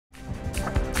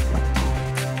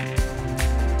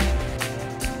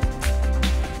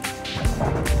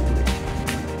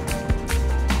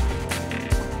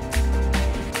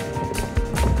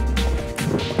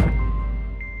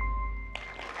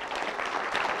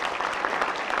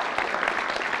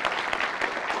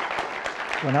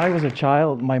When I was a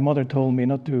child, my mother told me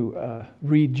not to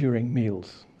read during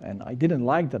meals. And I didn't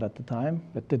like that at the time,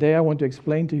 but today I want to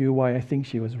explain to you why I think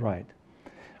she was right.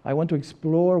 I want to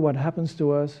explore what happens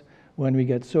to us when we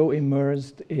get so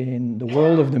immersed in the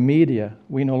world of the media,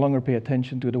 we no longer pay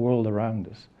attention to the world around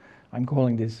us. I'm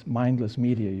calling this mindless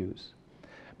media use.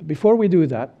 But before we do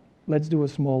that, let's do a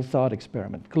small thought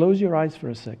experiment. Close your eyes for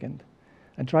a second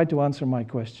and try to answer my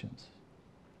questions.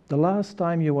 The last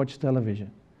time you watched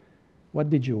television, what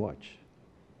did you watch?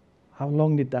 How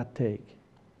long did that take?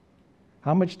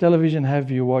 How much television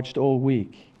have you watched all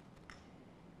week?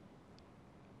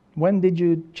 When did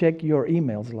you check your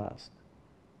emails last?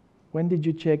 When did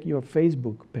you check your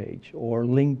Facebook page or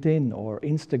LinkedIn or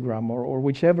Instagram or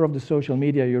whichever of the social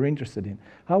media you're interested in?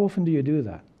 How often do you do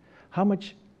that? How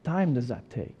much time does that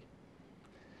take?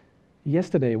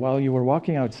 Yesterday, while you were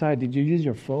walking outside, did you use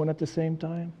your phone at the same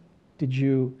time? Did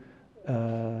you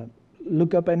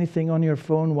look up anything on your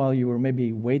phone while you were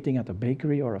maybe waiting at a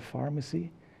bakery or a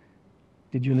pharmacy?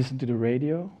 Did you listen to the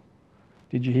radio?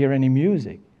 Did you hear any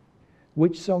music?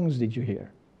 Which songs did you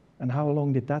hear? And how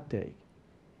long did that take?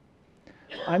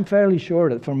 I'm fairly sure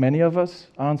that for many of us,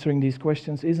 answering these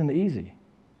questions isn't easy.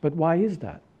 But why is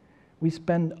that? We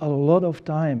spend a lot of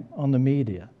time on the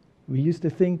media. We used to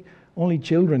think only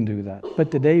children do that,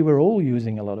 but today we're all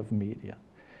using a lot of media.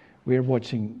 We're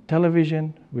watching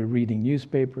television, we're reading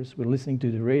newspapers, we're listening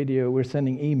to the radio, we're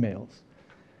sending emails.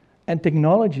 And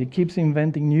technology keeps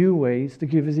inventing new ways to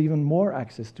give us even more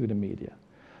access to the media.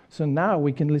 So now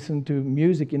we can listen to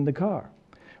music in the car.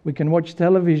 We can watch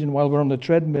television while we're on the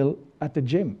treadmill at the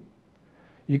gym.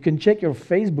 You can check your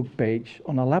Facebook page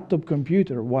on a laptop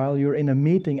computer while you're in a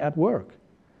meeting at work.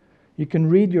 You can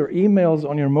read your emails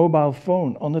on your mobile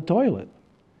phone on the toilet.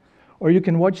 Or you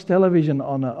can watch television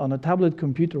on a tablet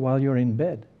computer while you're in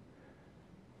bed.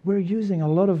 We're using a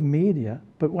lot of media,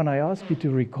 but when I ask you to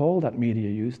recall that media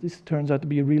use, this turns out to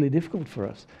be really difficult for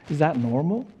us. Is that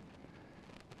normal?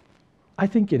 I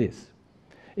think it is.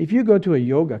 If you go to a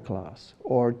yoga class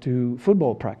or to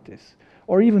football practice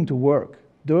or even to work,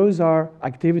 those are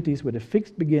activities with a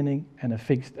fixed beginning and a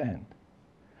fixed end.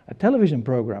 A television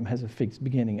program has a fixed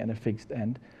beginning and a fixed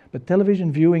end, but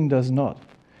television viewing does not.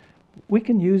 We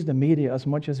can use the media as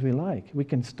much as we like. We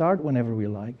can start whenever we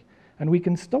like, and we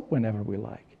can stop whenever we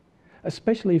like,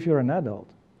 especially if you're an adult.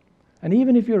 And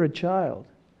even if you're a child,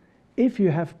 if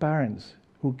you have parents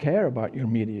who care about your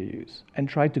media use and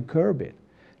try to curb it,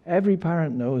 every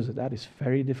parent knows that that is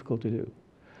very difficult to do.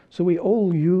 So we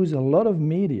all use a lot of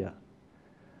media,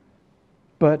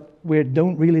 but we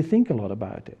don't really think a lot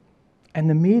about it. And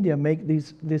the media make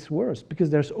this worse because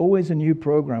there's always a new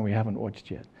program we haven't watched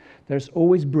yet. There's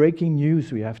always breaking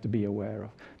news we have to be aware of.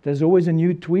 There's always a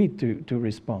new tweet to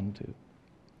respond to.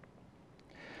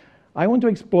 I want to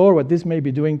explore what this may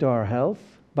be doing to our health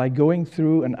by going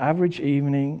through an average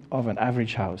evening of an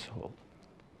average household.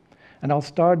 And I'll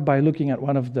start by looking at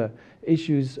one of the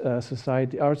issues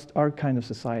our kind of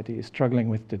society is struggling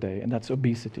with today, and that's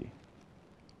obesity.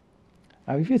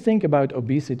 Now, if you think about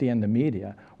obesity and the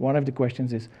media, one of the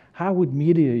questions is, how would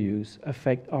media use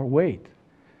affect our weight?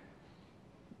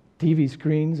 TV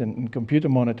screens and computer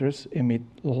monitors emit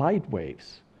light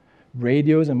waves.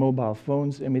 Radios and mobile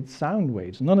phones emit sound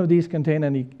waves. None of these contain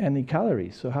any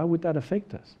calories, so how would that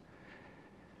affect us?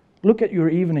 Look at your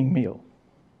evening meal.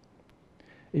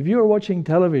 If you're watching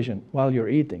television while you're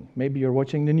eating, maybe you're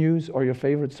watching the news or your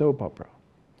favorite soap opera,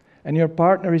 and your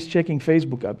partner is checking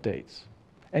Facebook updates,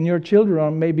 and your children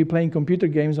are maybe playing computer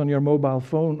games on your mobile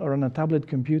phone or on a tablet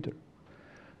computer,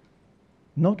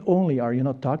 not only are you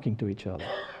not talking to each other,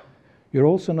 you're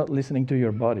also not listening to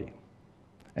your body.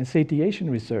 And satiation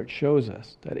research shows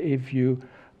us that if you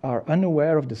are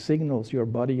unaware of the signals your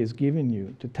body is giving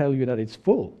you to tell you that it's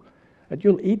full, that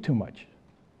you'll eat too much.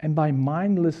 And by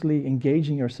mindlessly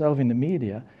engaging yourself in the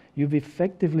media, you've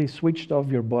effectively switched off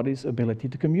your body's ability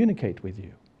to communicate with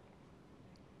you.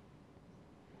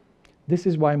 This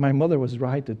is why my mother was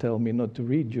right to tell me not to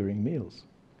read during meals.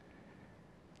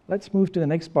 Let's move to the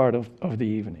next part of the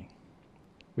evening.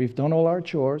 We've done all our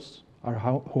chores, our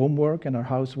homework and our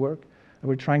housework, and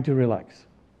we're trying to relax.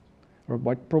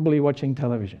 We're probably watching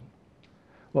television.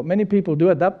 What many people do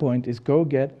at that point is go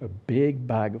get a big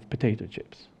bag of potato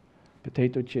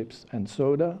chips and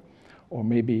soda, or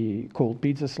maybe cold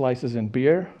pizza slices and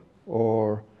beer,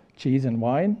 or cheese and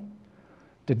wine.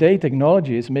 Today,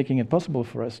 technology is making it possible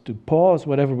for us to pause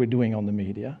whatever we're doing on the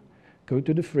media, go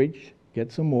to the fridge,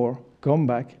 get some more, come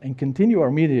back, and continue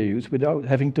our media use without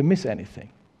having to miss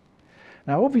anything.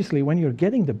 Now, obviously, when you're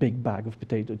getting the big bag of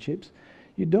potato chips,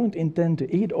 you don't intend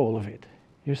to eat all of it.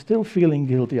 You're still feeling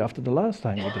guilty after the last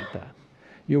time you did that.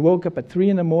 You woke up at 3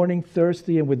 in the morning,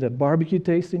 thirsty and with a barbecue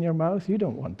taste in your mouth. You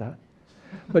don't want that.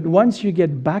 But once you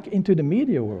get back into the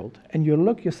media world and you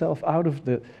look yourself out of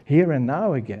the here and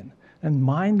now again, and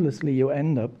mindlessly you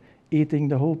end up eating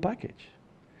the whole package.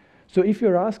 So if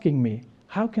you're asking me,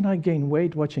 how can I gain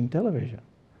weight watching television?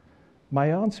 My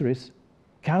answer is,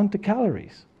 count the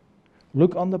calories.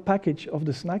 Look on the package of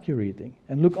the snack you're eating,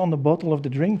 and look on the bottle of the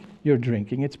drink you're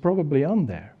drinking. It's probably on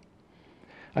there.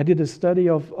 I did a study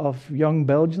of young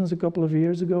Belgians a couple of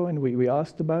years ago, and we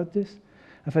asked about this.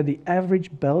 And for the average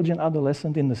Belgian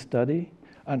adolescent in the study,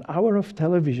 an hour of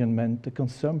television meant the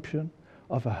consumption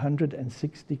of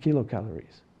 160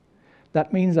 kilocalories.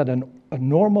 That means that a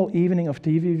normal evening of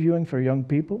TV viewing for young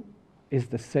people is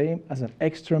the same as an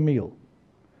extra meal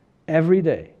every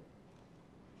day.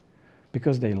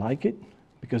 Because they like it,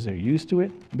 because they're used to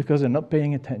it, because they're not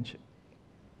paying attention.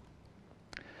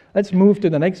 Let's move to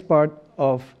the next part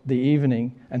of the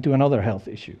evening and to another health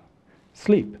issue,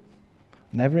 sleep.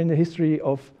 Never in the history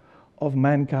of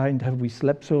mankind have we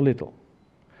slept so little.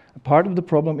 Part of the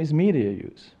problem is media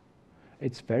use.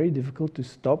 It's very difficult to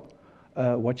stop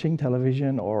watching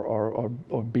television or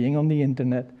being on the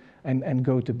internet and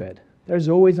go to bed. There's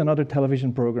always another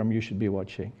television program you should be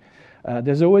watching.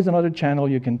 There's always another channel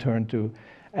you can turn to.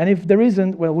 And if there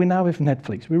isn't, well, we now have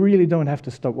Netflix. We really don't have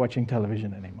to stop watching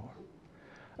television anymore.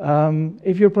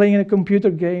 If you're playing a computer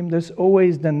game, there's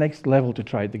always the next level to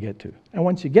try to get to. And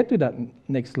once you get to that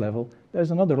next level,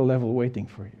 there's another level waiting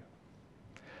for you.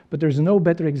 But there's no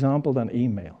better example than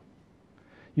email.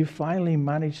 You finally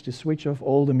managed to switch off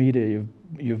all the media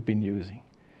you've been using.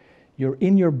 You're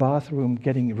in your bathroom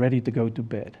getting ready to go to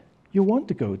bed. You want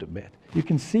to go to bed. You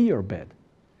can see your bed.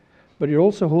 But you're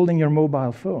also holding your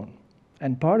mobile phone.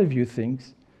 And part of you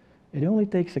thinks, it only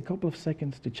takes a couple of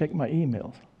seconds to check my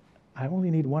emails. I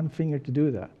only need one finger to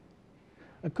do that.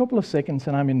 A couple of seconds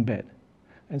and I'm in bed.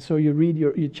 And so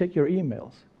you check your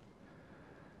emails.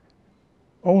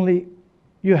 Only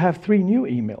you have 3 new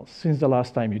emails since the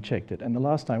last time you checked it, and the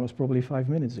last time was probably 5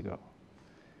 minutes ago.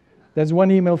 There's one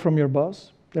email from your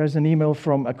boss. There's an email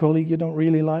from a colleague you don't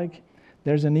really like.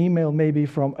 There's an email maybe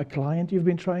from a client you've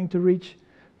been trying to reach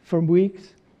for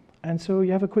weeks, and so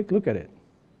you have a quick look at it.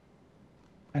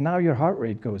 And now your heart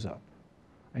rate goes up,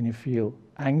 and you feel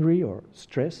angry or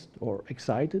stressed or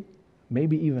excited,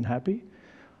 maybe even happy.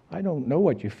 I don't know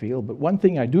what you feel, but one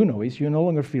thing I do know is you no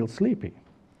longer feel sleepy.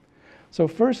 So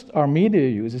first, our media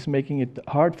use is making it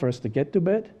hard for us to get to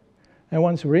bed, and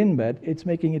once we're in bed, it's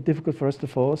making it difficult for us to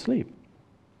fall asleep.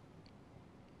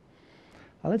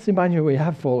 Now let's imagine we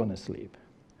have fallen asleep.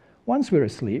 Once we're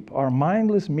asleep, our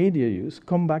mindless media use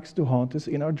comes back to haunt us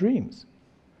in our dreams.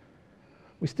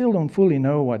 We still don't fully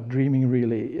know what dreaming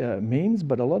really means,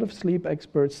 but a lot of sleep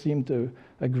experts seem to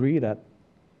agree that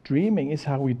dreaming is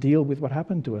how we deal with what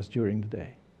happened to us during the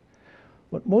day.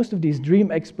 What most of these dream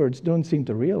experts don't seem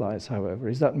to realize, however,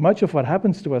 is that much of what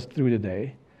happens to us through the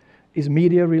day is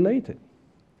media related.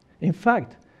 In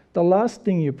fact, the last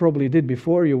thing you probably did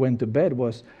before you went to bed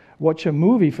was watch a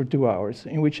movie for 2 hours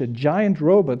in which a giant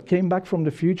robot came back from the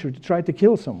future to try to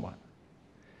kill someone.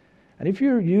 And if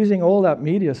you're using all that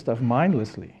media stuff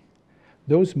mindlessly,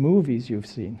 those movies you've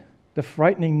seen, the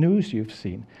frightening news you've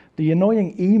seen, the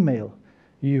annoying email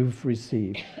you've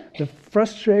received, the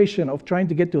frustration of trying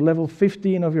to get to level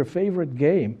 15 of your favorite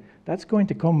game, that's going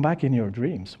to come back in your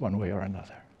dreams one way or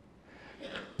another.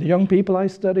 The young people I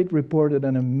studied reported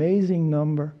an amazing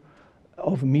number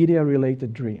of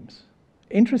media-related dreams.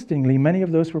 Interestingly, many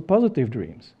of those were positive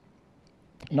dreams,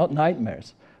 not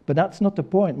nightmares. But that's not the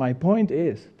point. My point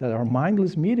is that our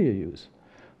mindless media use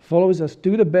follows us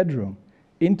to the bedroom,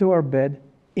 into our bed,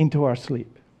 into our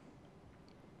sleep.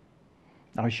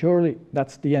 Now, surely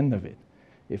that's the end of it.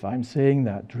 If I'm saying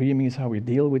that dreaming is how we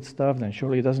deal with stuff, then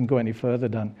surely it doesn't go any further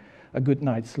than a good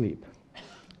night's sleep.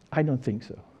 I don't think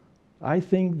so. I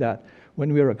think that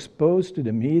when we're exposed to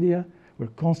the media, we're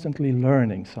constantly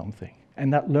learning something.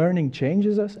 And that learning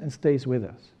changes us and stays with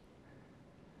us.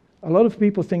 A lot of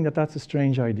people think that that's a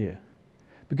strange idea.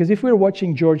 Because if we're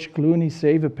watching George Clooney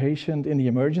save a patient in the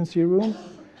emergency room,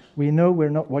 we know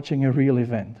we're not watching a real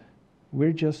event.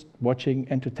 We're just watching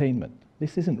entertainment.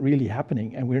 This isn't really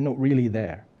happening, and we're not really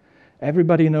there.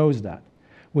 Everybody knows that.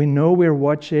 We know we're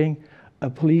watching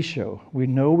a police show. We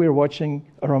know we're watching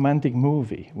a romantic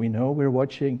movie. We know we're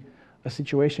watching a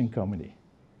situation comedy.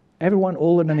 Everyone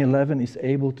older than 11 is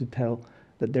able to tell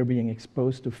that they're being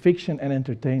exposed to fiction and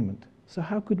entertainment. So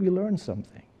how could we learn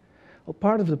something? Well,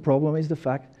 part of the problem is the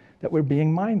fact that we're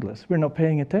being mindless. We're not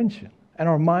paying attention. And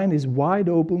our mind is wide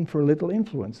open for little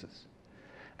influences.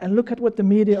 And look at what the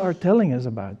media are telling us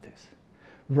about this.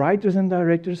 Writers and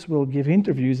directors will give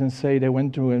interviews and say they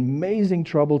went through amazing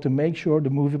trouble to make sure the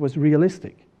movie was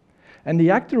realistic. And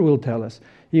the actor will tell us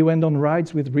he went on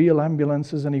rides with real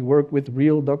ambulances and he worked with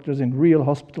real doctors in real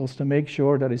hospitals to make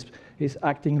sure that his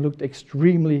acting looked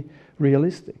extremely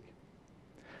realistic.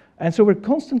 And so we're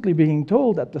constantly being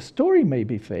told that the story may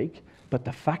be fake, but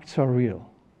the facts are real.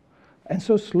 And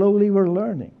so slowly we're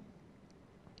learning.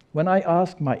 When I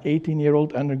asked my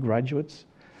 18-year-old undergraduates,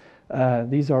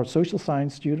 these are social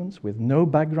science students with no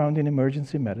background in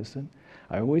emergency medicine.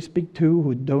 I always pick two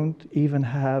who don't even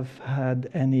have had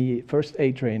any first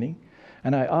aid training,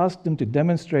 and I asked them to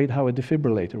demonstrate how a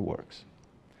defibrillator works.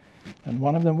 And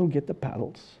one of them will get the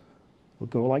paddles, will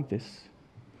go like this,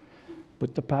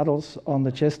 put the paddles on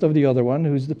the chest of the other one,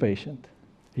 who's the patient.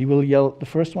 He will yell, the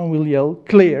first one will yell,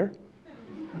 "Clear,"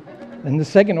 and the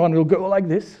second one will go like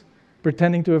this,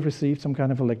 pretending to have received some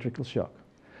kind of electrical shock.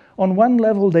 On one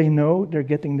level, they know they're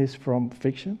getting this from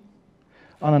fiction.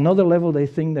 On another level, they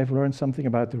think they've learned something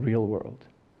about the real world.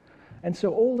 And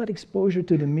so all that exposure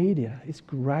to the media is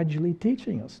gradually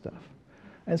teaching us stuff.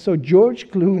 And so George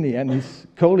Clooney and his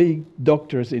colleague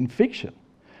doctors in fiction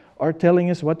are telling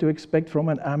us what to expect from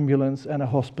an ambulance and a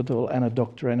hospital and a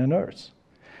doctor and a nurse.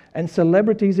 And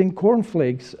celebrities in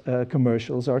cornflakes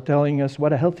commercials are telling us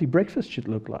what a healthy breakfast should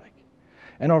look like.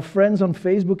 And our friends on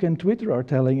Facebook and Twitter are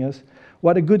telling us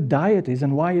what a good diet is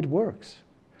and why it works.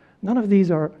 None of these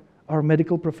are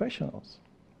medical professionals.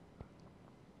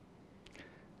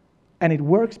 And it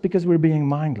works because we're being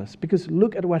mindless. Because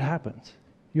look at what happens.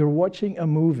 You're watching a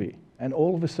movie, and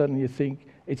all of a sudden you think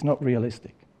it's not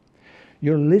realistic.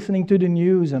 You're listening to the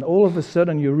news, and all of a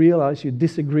sudden you realize you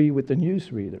disagree with the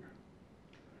newsreader.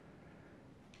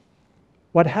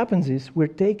 What happens is we're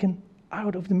taken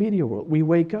out of the media world. We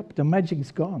wake up, the magic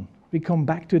is gone. We come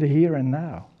back to the here and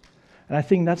now. And I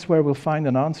think that's where we'll find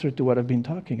an answer to what I've been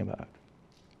talking about.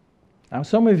 Now,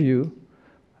 some of you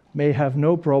may have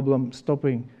no problem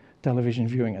stopping television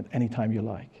viewing at any time you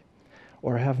like,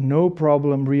 or have no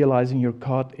problem realizing you're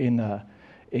caught in a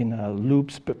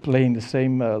loop playing the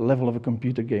same level of a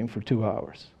computer game for 2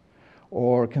 hours,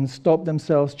 or can stop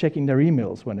themselves checking their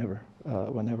emails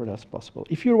whenever that's possible.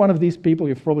 If you're one of these people,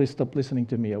 you've probably stopped listening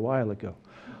to me a while ago.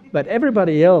 But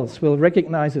everybody else will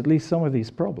recognize at least some of these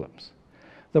problems.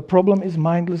 The problem is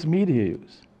mindless media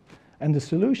use, and the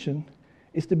solution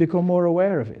is to become more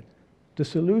aware of it. The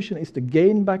solution is to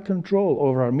gain back control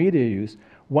over our media use,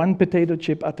 one potato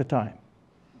chip at a time.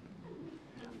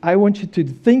 I want you to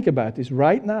think about this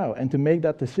right now and to make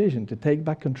that decision to take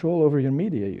back control over your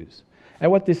media use. And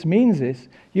what this means is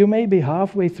you may be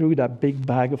halfway through that big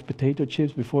bag of potato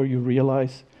chips before you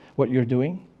realize what you're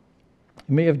doing.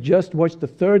 You may have just watched the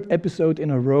 3rd episode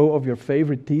in a row of your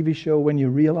favorite TV show when you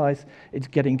realize it's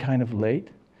getting kind of late.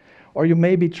 Or you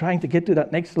may be trying to get to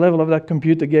that next level of that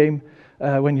computer game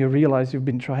when you realize you've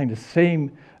been trying the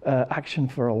same action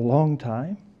for a long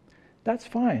time. That's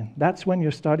fine. That's when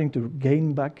you're starting to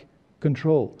gain back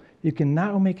control. You can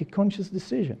now make a conscious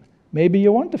decision. Maybe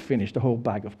you want to finish the whole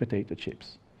bag of potato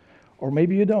chips. Or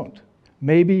maybe you don't.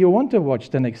 Maybe you want to watch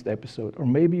the next episode. Or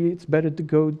maybe it's better to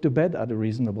go to bed at a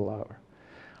reasonable hour.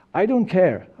 I don't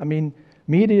care. I mean,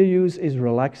 media use is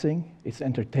relaxing. It's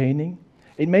entertaining.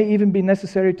 It may even be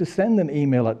necessary to send an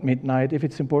email at midnight if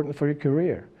it's important for your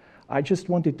career. I just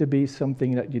want it to be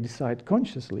something that you decide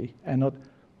consciously and not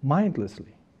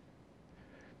mindlessly.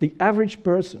 The average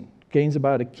person gains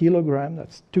about 1 kilogram,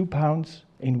 that's 2 pounds,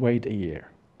 in weight a year.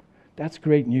 That's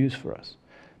great news for us,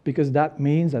 because that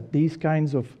means that these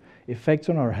kinds of effects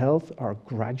on our health are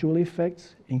gradual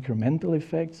effects, incremental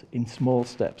effects, in small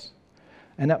steps.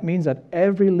 And that means that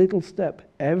every little step,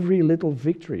 every little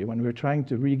victory when we're trying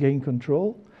to regain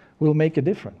control will make a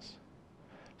difference.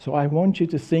 So I want you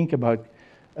to think about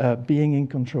being in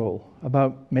control,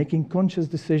 about making conscious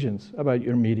decisions about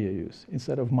your media use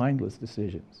instead of mindless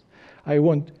decisions. I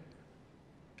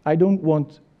don't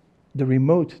want the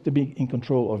remote to be in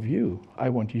control of you. I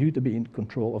want you to be in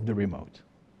control of the remote.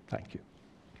 Thank you.